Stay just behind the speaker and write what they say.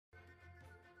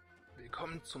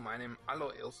willkommen zu meinem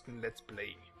allerersten Let's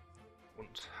Play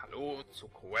und hallo zu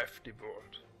Crafty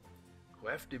World.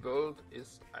 Crafty World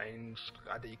ist ein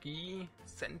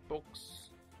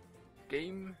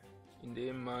Strategie-Sandbox-Game, in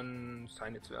dem man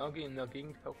seine Zwerge in der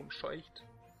Gegend herumscheucht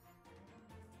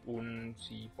und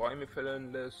sie Bäume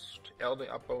fällen lässt,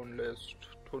 Erde abbauen lässt,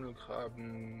 Tunnel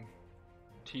graben,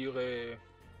 Tiere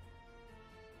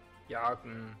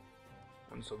jagen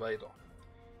und so weiter.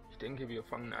 Ich denke, wir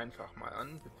fangen einfach mal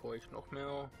an, bevor ich noch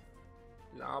mehr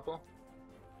laber.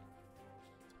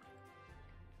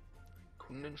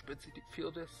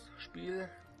 Kundenspezifiertes Spiel.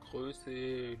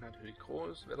 Größe natürlich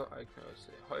groß,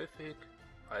 Wetterereignisse häufig,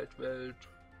 Altwelt,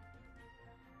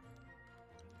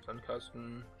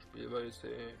 Sandkasten,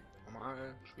 Spielweise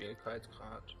normal,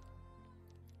 Schwierigkeitsgrad.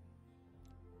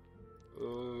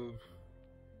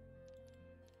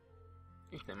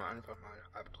 Ich nehme einfach mal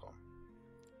Albtraum.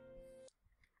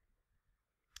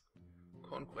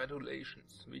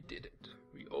 Congratulations, we did it.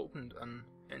 We opened an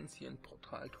ancient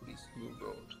portal to this new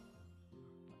world.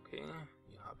 Okay,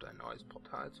 ihr habt ein neues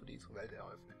Portal zu dieser Welt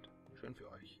eröffnet. Schön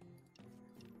für euch.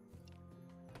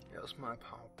 Erstmal ein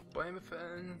paar Bäume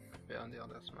fällen. Während er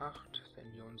das macht,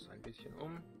 sehen wir uns ein bisschen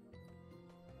um,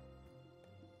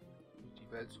 wie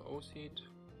die Welt so aussieht.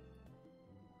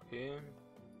 Okay,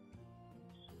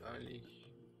 sieht eigentlich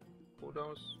gut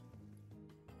aus.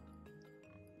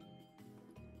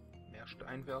 Mehr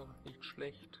Stein wäre nicht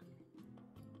schlecht.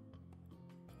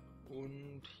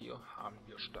 Und hier haben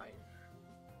wir Stein.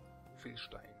 Viel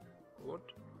Stein.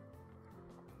 Gut.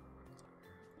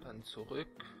 Dann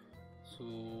zurück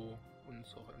zu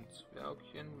unserem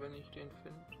Zwergchen, wenn ich den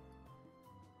finde.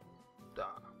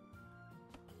 Da.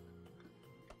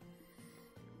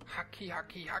 Hacki,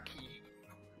 hacki, hacki.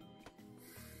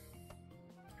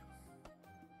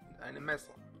 Mit einem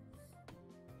Messer.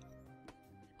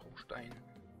 Ich brauche Stein.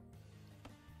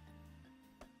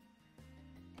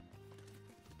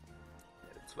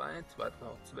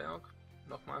 Zweiter Zwerg,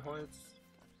 nochmal Holz,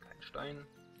 kein Stein,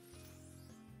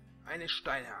 eine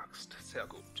Steinaxt, sehr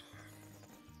gut.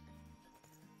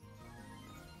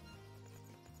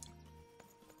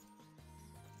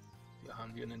 Hier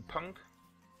haben wir einen Punk.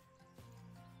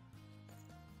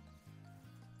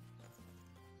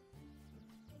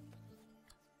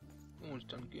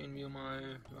 Und dann gehen wir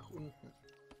mal nach unten.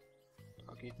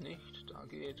 Da geht nicht, da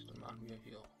geht, dann machen wir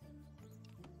hier.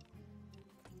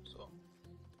 So.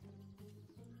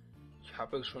 Ich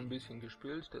habe es schon ein bisschen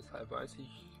gespielt, deshalb weiß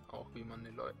ich auch, wie man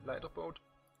eine Leiter baut.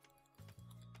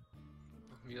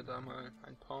 Machen wir da mal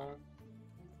ein paar.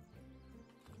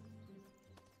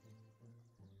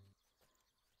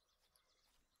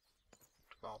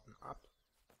 Und warten ab,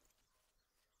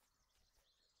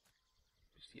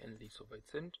 bis die endlich soweit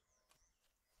sind.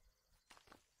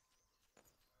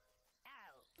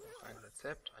 Noch ein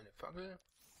Rezept, eine Fackel.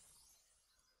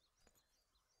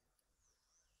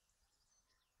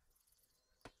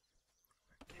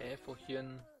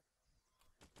 Käferchen.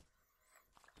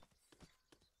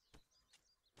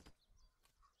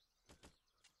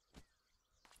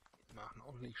 Die machen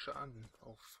ordentlich Schaden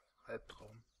auf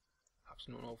Albtraum. Hab's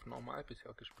nur auf normal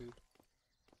bisher gespielt.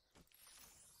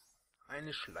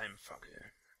 Eine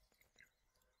Schleimfackel.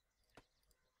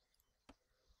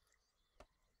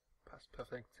 Passt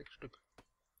perfekt, 6 Stück.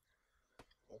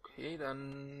 Okay,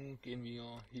 dann gehen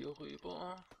wir hier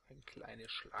rüber. Ein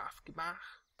kleines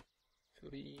Schlafgemach. Für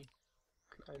die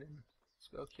kleinen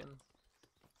Zwergchen.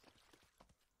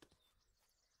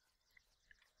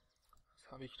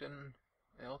 Was habe ich denn?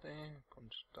 Erde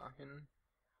kommt dahin.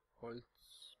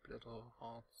 Holz, Blätter,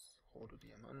 Harz, roter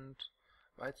Diamant,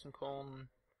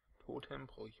 Weizenkorn, Totem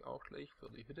brauche ich auch gleich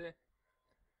für die Hütte.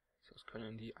 Sonst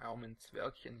können die armen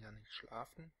Zwergchen ja nicht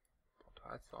schlafen.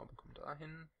 Portalzauber kommt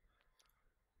dahin.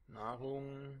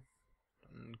 Nahrung.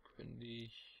 Dann könnte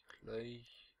ich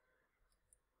gleich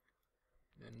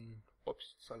einen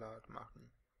Obstsalat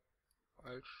machen.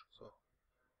 Falsch, so.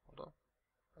 Oder?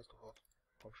 Heißt doch Wort.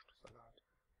 Obstsalat.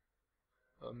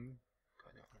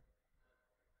 Keine Ahnung.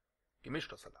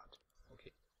 Gemischter Salat.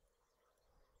 Okay.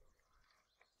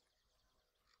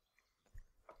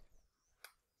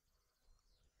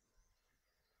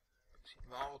 Bisschen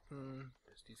warten,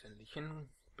 bis die es endlich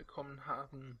hinbekommen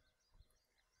haben.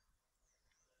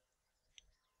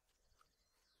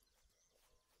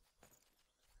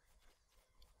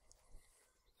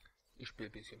 Ich spiele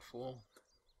ein bisschen vor,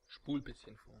 spul ein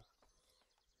bisschen vor.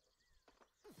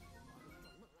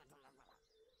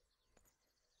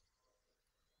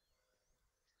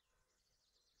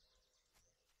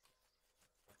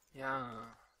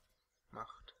 Ja,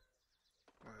 macht.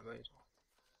 Mal weiter.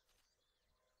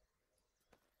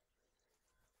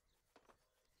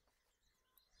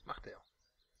 Was macht er?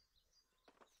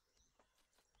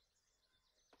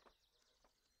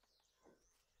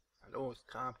 Los,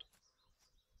 grabt.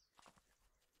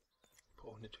 Ich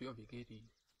brauche eine Tür, wie geht die?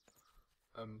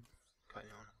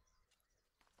 Keine Ahnung.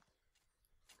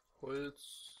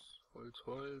 Holz,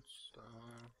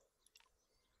 da.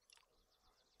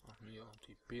 Machen wir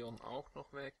die Beeren auch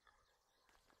noch weg.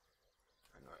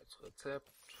 Ein neues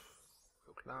Rezept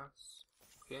für Glas.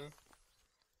 Okay.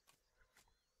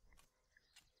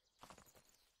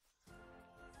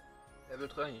 Level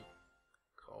 3.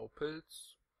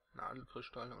 Graupilz,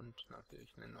 Nadelkristall und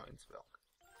natürlich einen neuen Zwerg.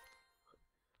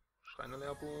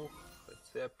 Schreinerlehrbuch,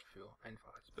 Rezept für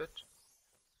einfaches Bett.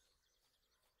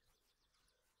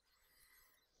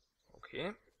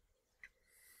 Okay.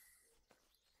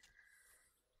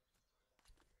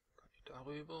 Kann ich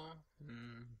darüber?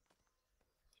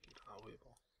 Ich gehe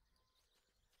darüber.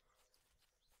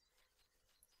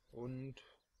 Und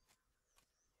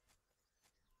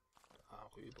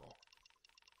darüber.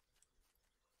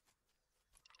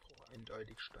 Ich brauche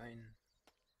eindeutig Stein.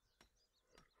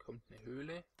 Da kommt eine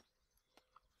Höhle.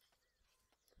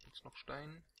 Da gibt es noch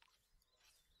Stein.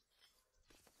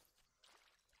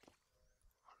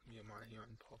 Machen wir mal hier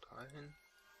ein Portal hin.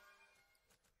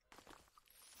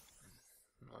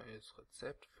 Ein neues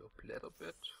Rezept für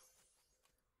Blätterbett.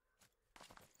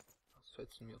 Da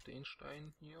setzen wir den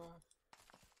Stein hier.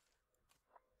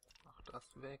 Mach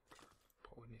das weg.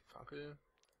 Brauche eine Fackel.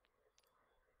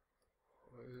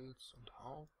 Holz und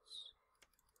Harz.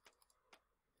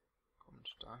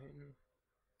 Kommt dahin.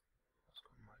 Das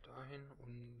kommt mal dahin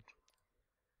und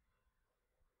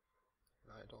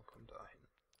leider kommt dahin.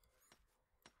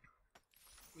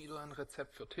 Wieder ein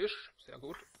Rezept für Tisch. Sehr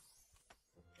gut.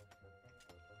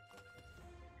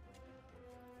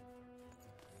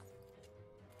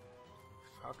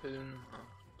 Fackeln.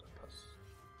 Ach, da passt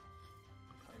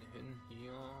keine hin.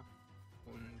 Hier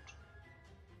und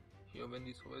hier, wenn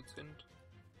die so weit sind.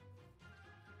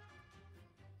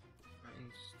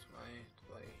 1, 2,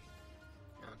 3.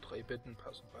 Ja, 3 Betten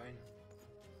passen rein.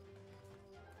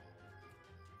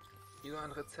 Wieder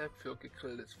ein Rezept für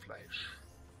gegrilltes Fleisch.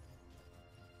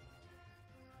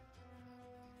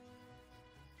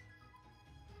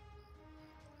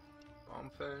 Baum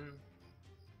fällen.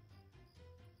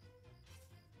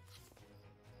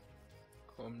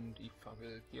 Kommt die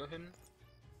Fackel hier hin.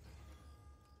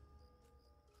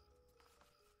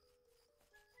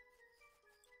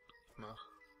 Ich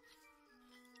mach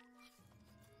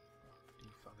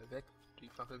die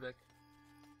Fackel weg,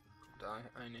 kommt da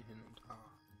eine hin und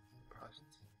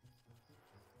passt.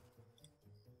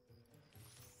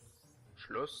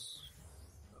 Schloss,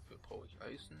 dafür brauche ich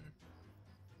Eisen,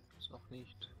 gibt's noch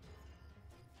nicht.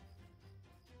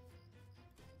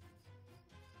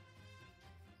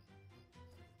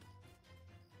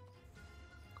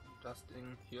 Kommt das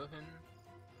Ding hier hin.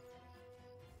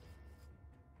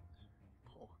 Ich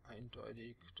brauche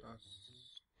eindeutig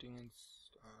das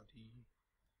Dingens da, die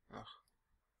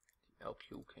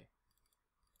Erdluke.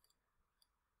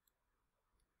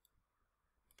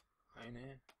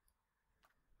 Eine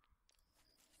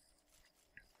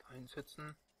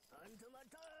einsetzen.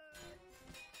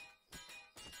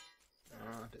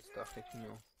 Ja, das dachte ich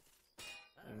mir.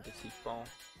 Unbesiegbar.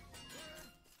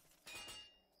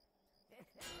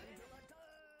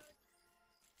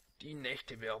 Die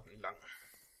Nächte werden lang.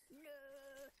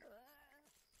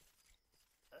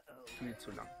 Viel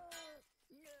zu lang.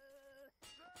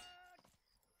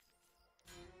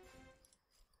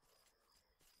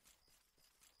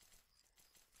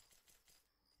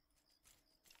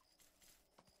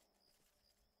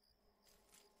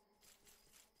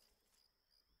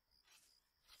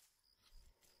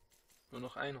 Nur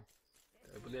noch einer,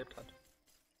 der überlebt hat.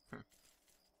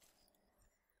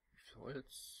 Wie viel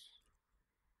Holz?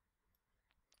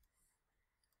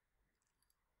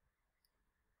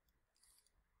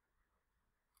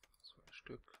 2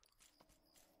 Stück.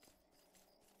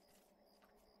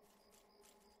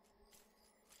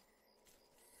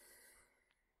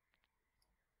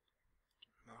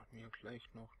 Dann machen wir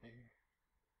gleich noch eine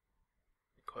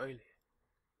Keule.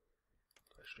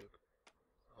 3 Stück.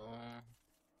 So.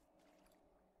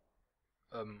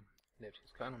 Lebt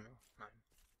jetzt keiner mehr? Nein.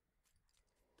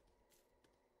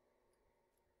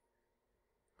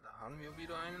 Da haben wir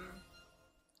wieder einen.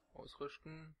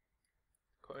 Ausrüsten.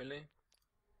 Keule.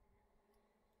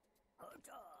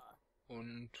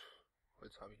 Und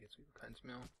Holz habe ich jetzt wieder keins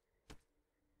mehr.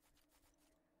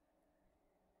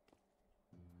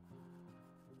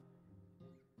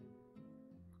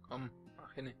 Komm,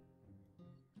 mach hin.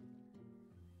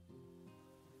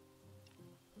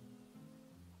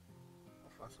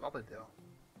 Auf was wartet der?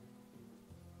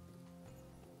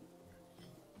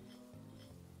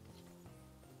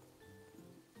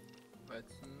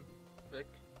 Weizen weg.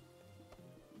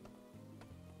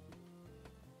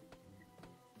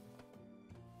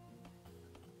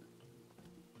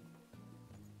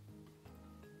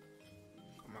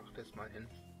 mach das mal hin.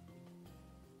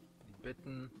 Die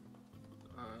Betten.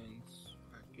 1.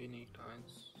 Geht nicht.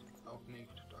 1. Auch nicht.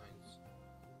 1.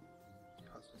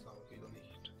 Das ist auch wieder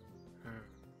nicht.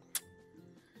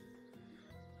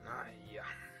 Naja.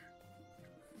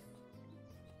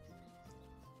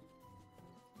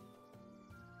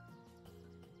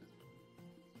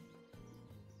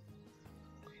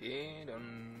 Okay,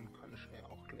 dann kann ich ja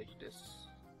auch gleich das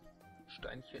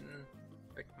Steinchen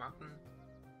wegmachen.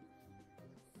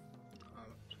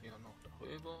 Und hier noch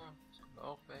darüber. Das kommt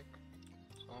auch weg.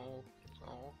 So, das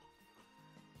auch.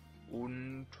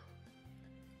 Und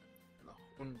nach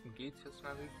unten geht es jetzt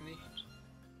natürlich nicht.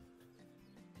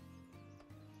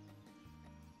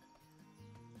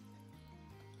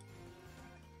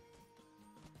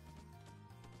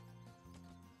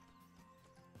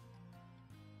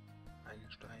 Ein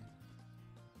Stein.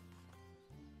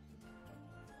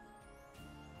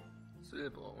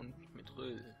 Silber und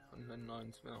Mithril und einen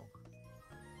neuen Zwerg.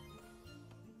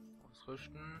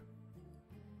 Ausrüsten.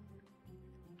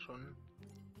 Schon.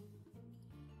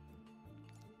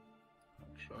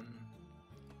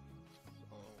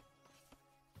 So.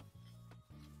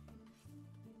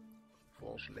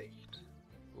 Vor schlecht.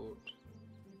 Gut.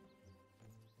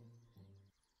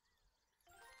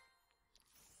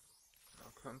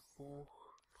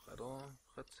 Kampfbuch, Bretter,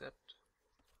 Rezept.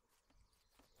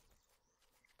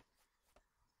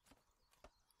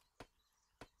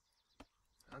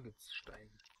 Da gibt's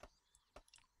Stein.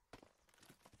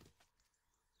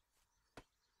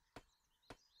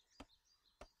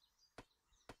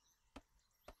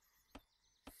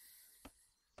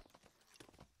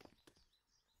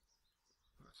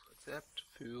 Das Rezept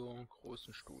für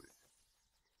großen Stuhl.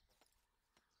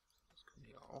 Das können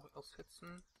wir auch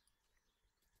ersetzen.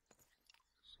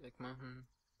 Wegmachen.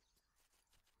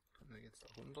 Können wir jetzt da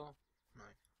runter?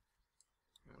 Nein.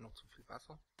 Immer noch zu viel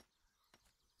Wasser.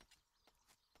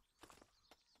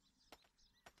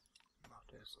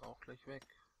 Macht das auch gleich weg.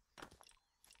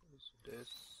 Also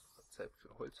das Rezept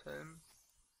für Holzhelm.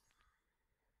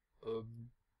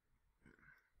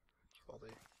 Ich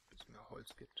warte, bis es mehr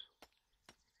Holz gibt.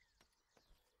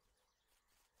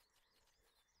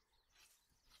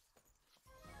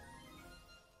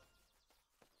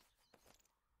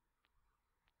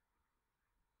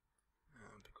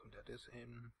 Kommt ja das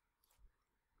hin.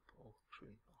 Braucht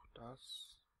schön noch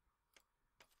das.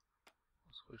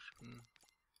 Ausrüsten.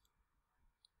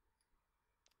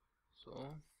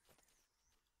 So.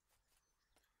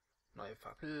 Neue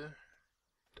Fackel.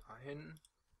 Dahin.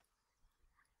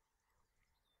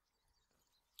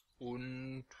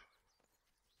 Und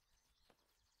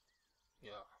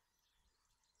ja.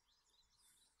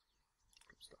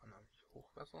 Gibt es da nämlich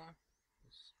Hochwasser.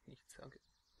 Ist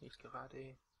nicht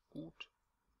gerade gut.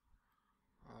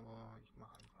 Aber ich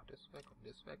mache einfach das weg und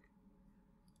das weg.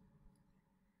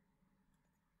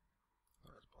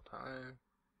 Das Portal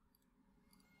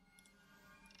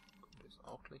kommt jetzt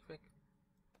auch gleich weg.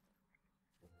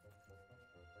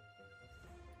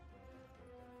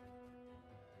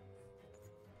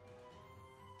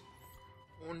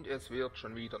 Und es wird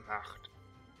schon wieder Nacht.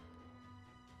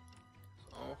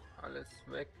 Ist auch alles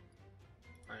weg.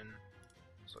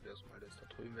 Ich soll erstmal das da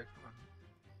drüben wegmachen.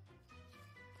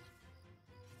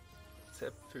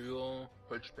 Rezept für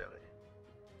Holzsperre.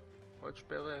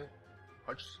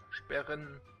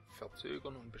 Holzsperren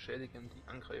verzögern und beschädigen die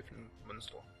angreifenden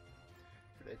Monster.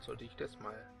 Vielleicht sollte ich das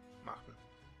mal machen.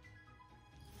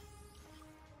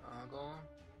 Aber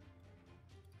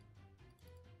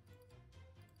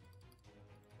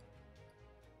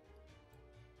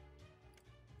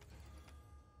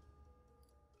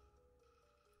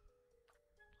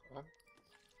so.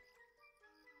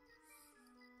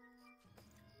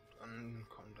 Dann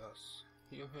kommt das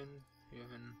hier hin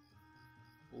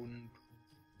und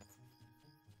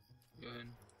hier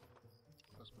hin.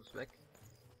 Das muss weg.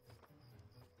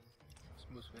 Das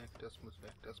muss weg, das muss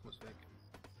weg, das muss weg.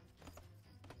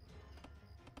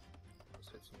 Da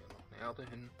setzen wir noch eine Erde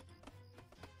hin.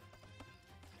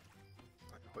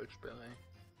 Eine Holzsperre.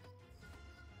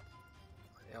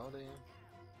 Eine Erde.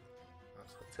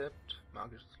 Das Rezept.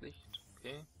 Magisches Licht.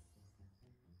 Okay.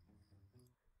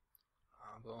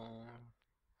 Aber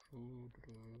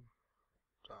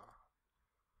da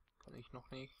kann ich noch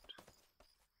nicht.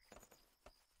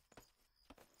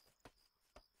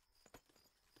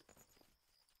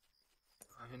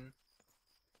 Dahin.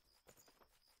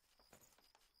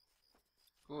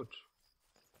 Gut.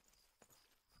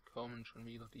 Da kommen schon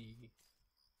wieder die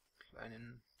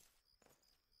kleinen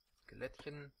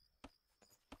Skelettchen.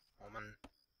 Oh Mann.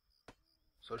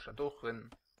 Soll ich da durchrennen?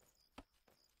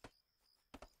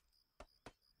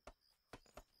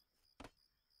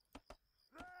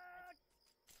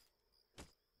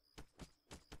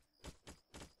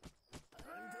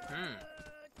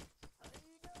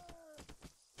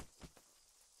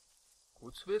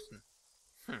 zu wissen.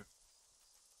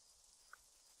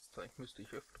 Das Zeug müsste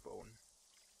ich öfter bauen.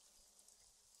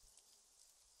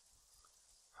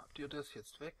 Habt ihr das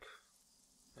jetzt weg?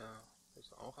 Ja,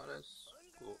 ist auch alles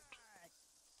gut.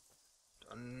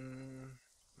 Dann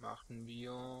machen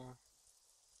wir,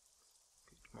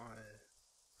 geht mal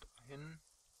dahin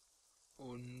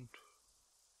und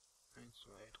 1,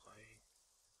 2, 3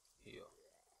 hier.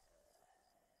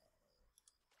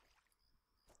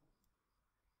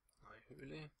 Neue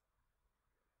Höhle.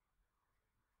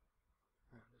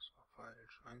 Ja, das war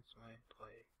falsch. 1, 2,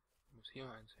 3. Muss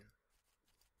hier eins hin.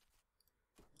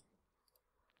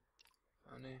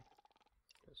 Ne,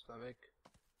 das da weg.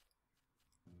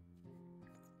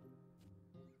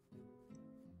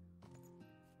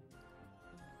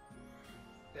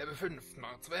 Level 5,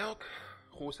 Nacht-Wechsel,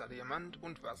 rosa Diamant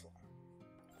und Wasser.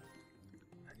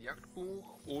 Ein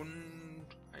Jagdbuch und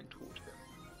ein Totem.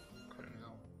 Können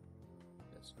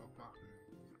wir jetzt noch machen.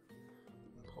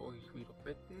 Dann brauche ich wieder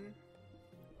Betten.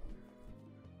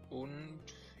 Und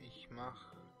ich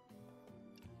mache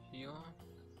hier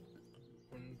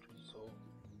und so.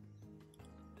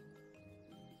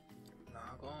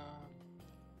 Lager.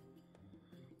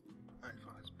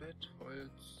 Einfaches Bett,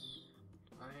 Holz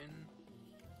rein.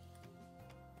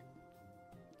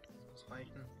 Das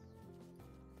reichen.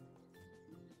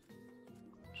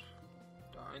 Gut.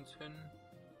 Da eins hin,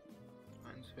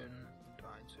 und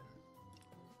da eins hin.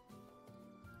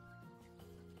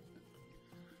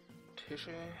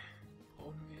 Tische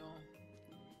brauchen wir.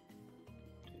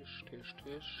 Tisch.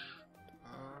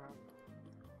 Da.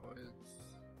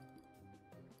 Holz.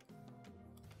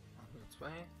 Machen wir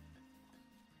 2.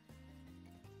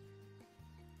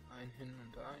 Ein hin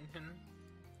und da ein hin.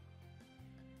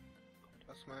 Kommt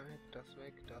das mal weg, das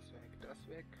weg, das weg, das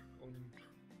weg. Und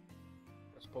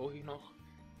das brauche ich noch.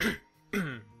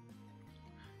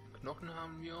 Knochen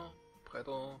haben wir.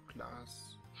 Bretter,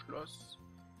 Glas, Schloss.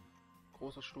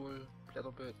 Großer Stuhl,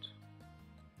 Blätterbett,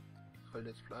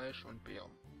 gegrilltes Fleisch und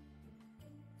Beeren.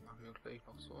 Machen wir gleich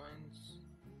noch so eins.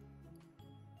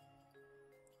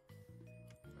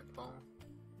 Etwa.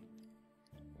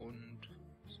 Und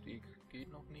Steak geht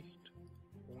noch nicht.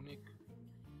 Honig.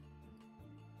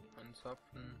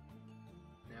 Anzapfen.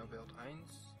 Nährwert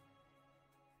 1.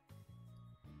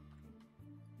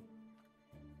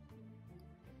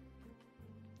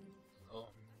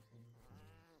 So.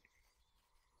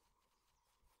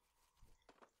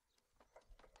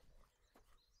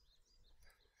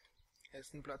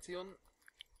 Essen platzieren.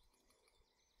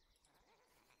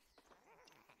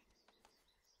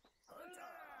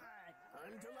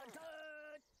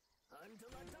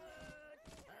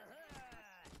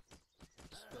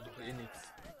 Das wird doch eh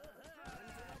nix.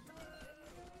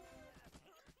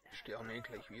 Ich sterbe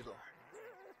gleich wieder.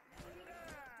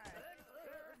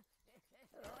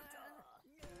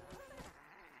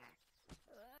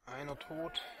 Einer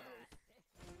tot.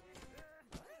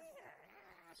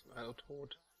 Zweiter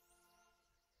tot.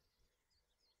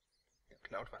 Er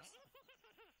klaut was.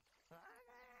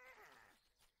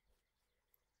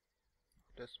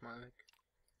 Das mal weg.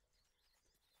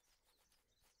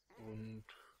 Und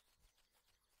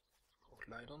ich brauche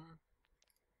Leitern.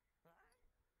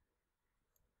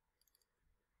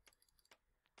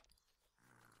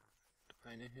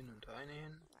 Eine hin und eine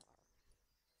hin.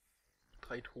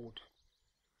 3 tot.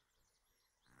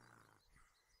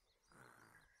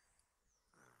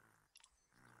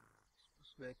 Das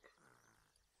muss weg.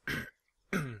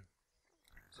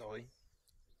 Sorry.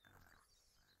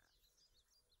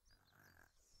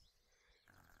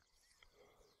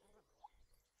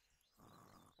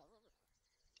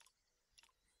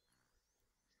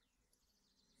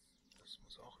 Das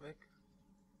muss auch weg.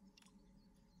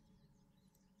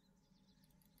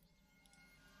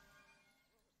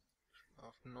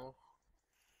 Schlafen noch.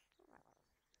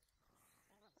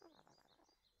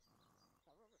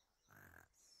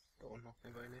 Dauert noch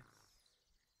eine Weile.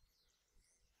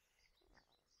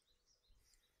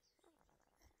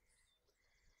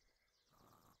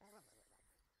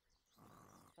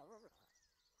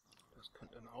 Das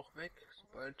könnte dann auch weg,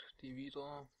 sobald die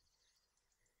wieder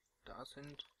da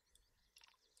sind.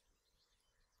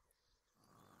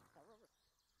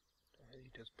 Da hätte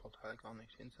ich das Portal gar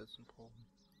nicht hinsetzen brauchen.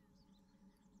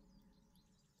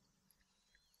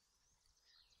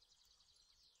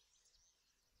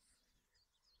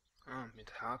 Ah,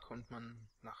 mit H kommt man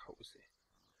nach Hause.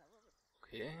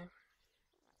 Okay.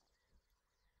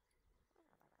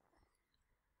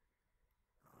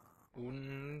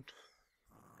 Und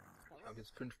ich habe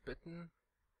jetzt 5 Betten.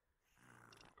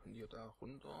 Könnt ihr da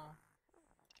runter?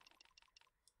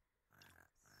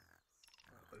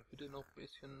 Eure Hütte noch ein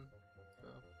bisschen.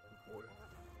 Ja, obwohl.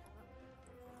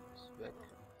 weg.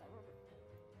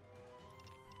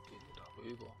 Gehen wir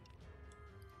darüber.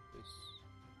 Bis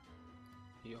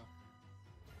hier.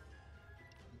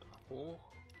 Und da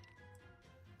hoch.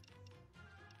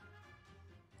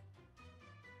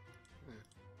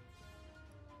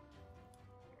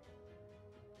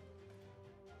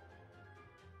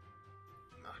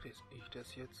 Mache ich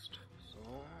das jetzt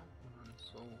so und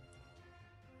so.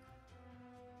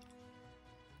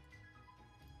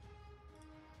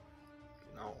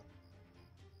 Genau.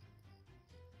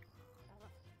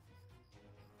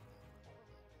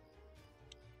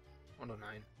 Oder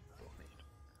nein, doch nicht.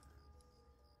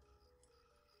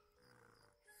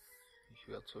 Ich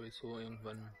werde sowieso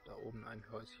irgendwann da oben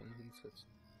ein Häuschen hinsetzen.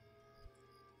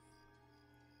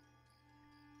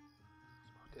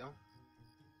 Was macht der?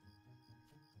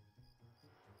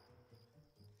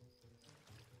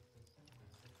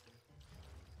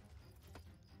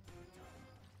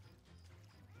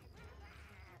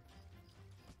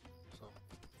 So.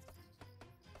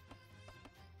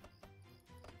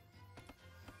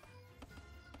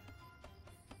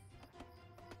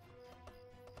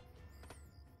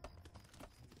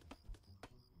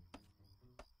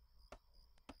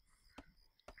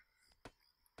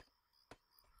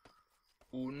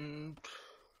 Und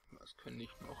was könnte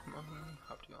ich noch machen?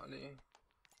 Habt ihr alle?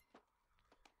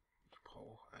 Ich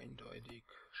brauche eindeutig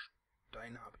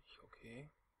Stein, habe ich, okay.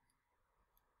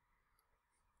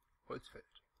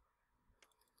 Holzfeld.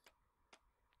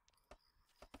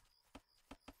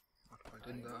 Mach mal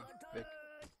den da weg.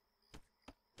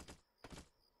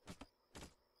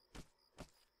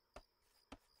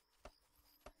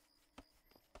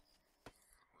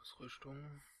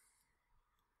 Ausrüstung.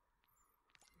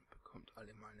 Bekommt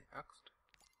alle mal eine Axt.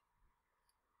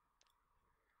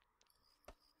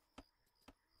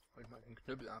 Holt mal den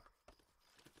Knüppel ab.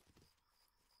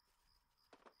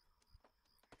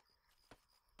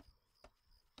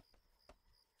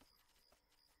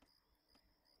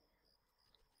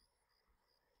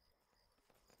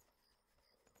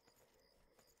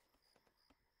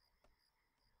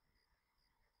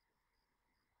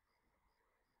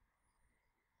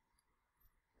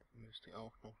 Müsste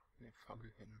auch noch eine Fackel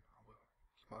hin, aber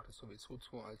ich mache das sowieso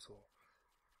zu, also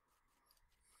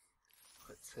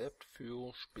Rezept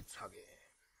für Spitzhacke.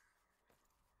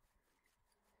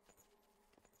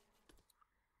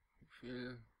 Wie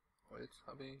viel Holz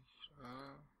habe ich?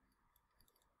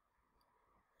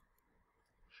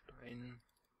 Stein.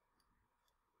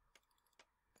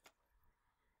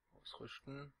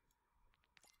 Ausrüsten.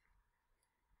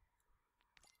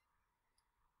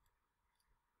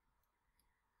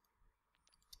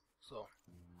 So.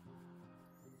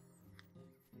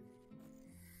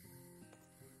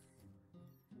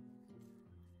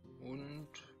 Und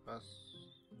was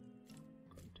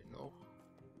könnte noch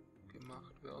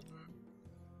gemacht werden?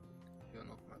 Hier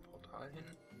nochmal Portal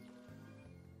hin.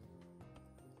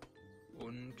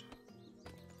 Und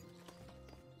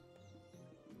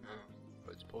ja,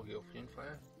 Holz brauche ich auf jeden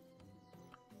Fall.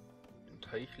 Den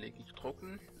Teich lege ich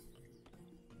trocken.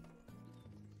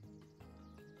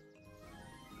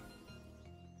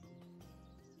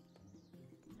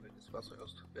 Weil das Wasser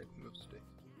erst weg müsste.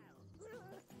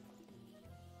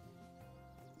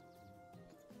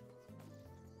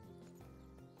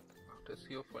 Mach das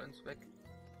hier vollends weg.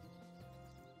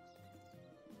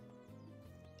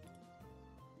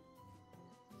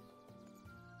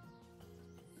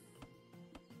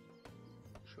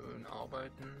 Schön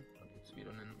arbeiten. Dann gibt es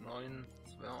wieder einen neuen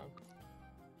Zwerg.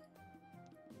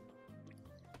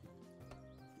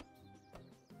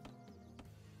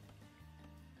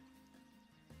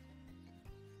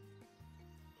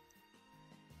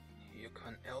 Hier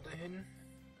kann Erde hin.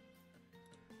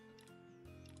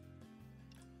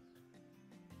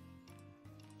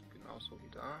 Genauso wie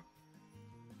da.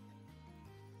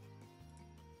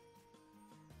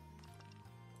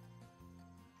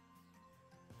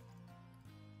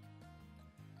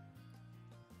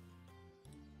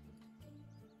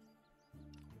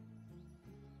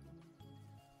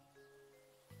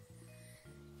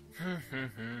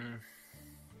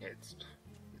 Jetzt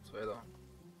geht's weiter.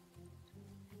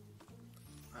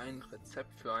 Ein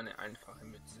Rezept für eine einfache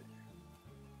Mütze.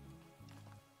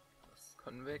 Das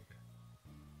kann weg.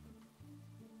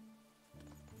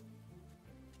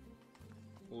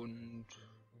 Und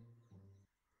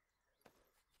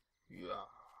ja,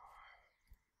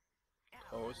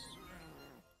 raus.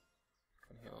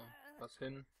 Kann hier was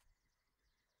hin.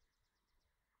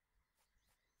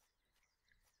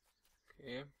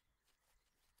 Okay.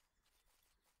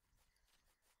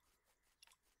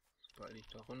 Sobald ich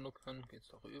da runter kann, geht's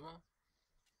da rüber.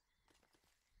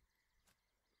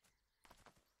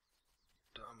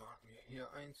 Da machen wir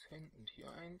hier eins hin und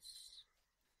hier eins.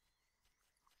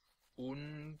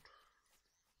 Und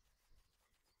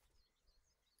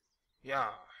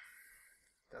ja,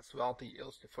 das war die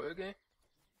erste Folge.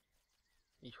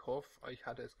 Ich hoffe, euch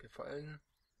hat es gefallen.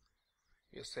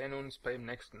 Wir sehen uns beim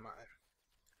nächsten Mal.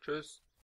 Tschüss.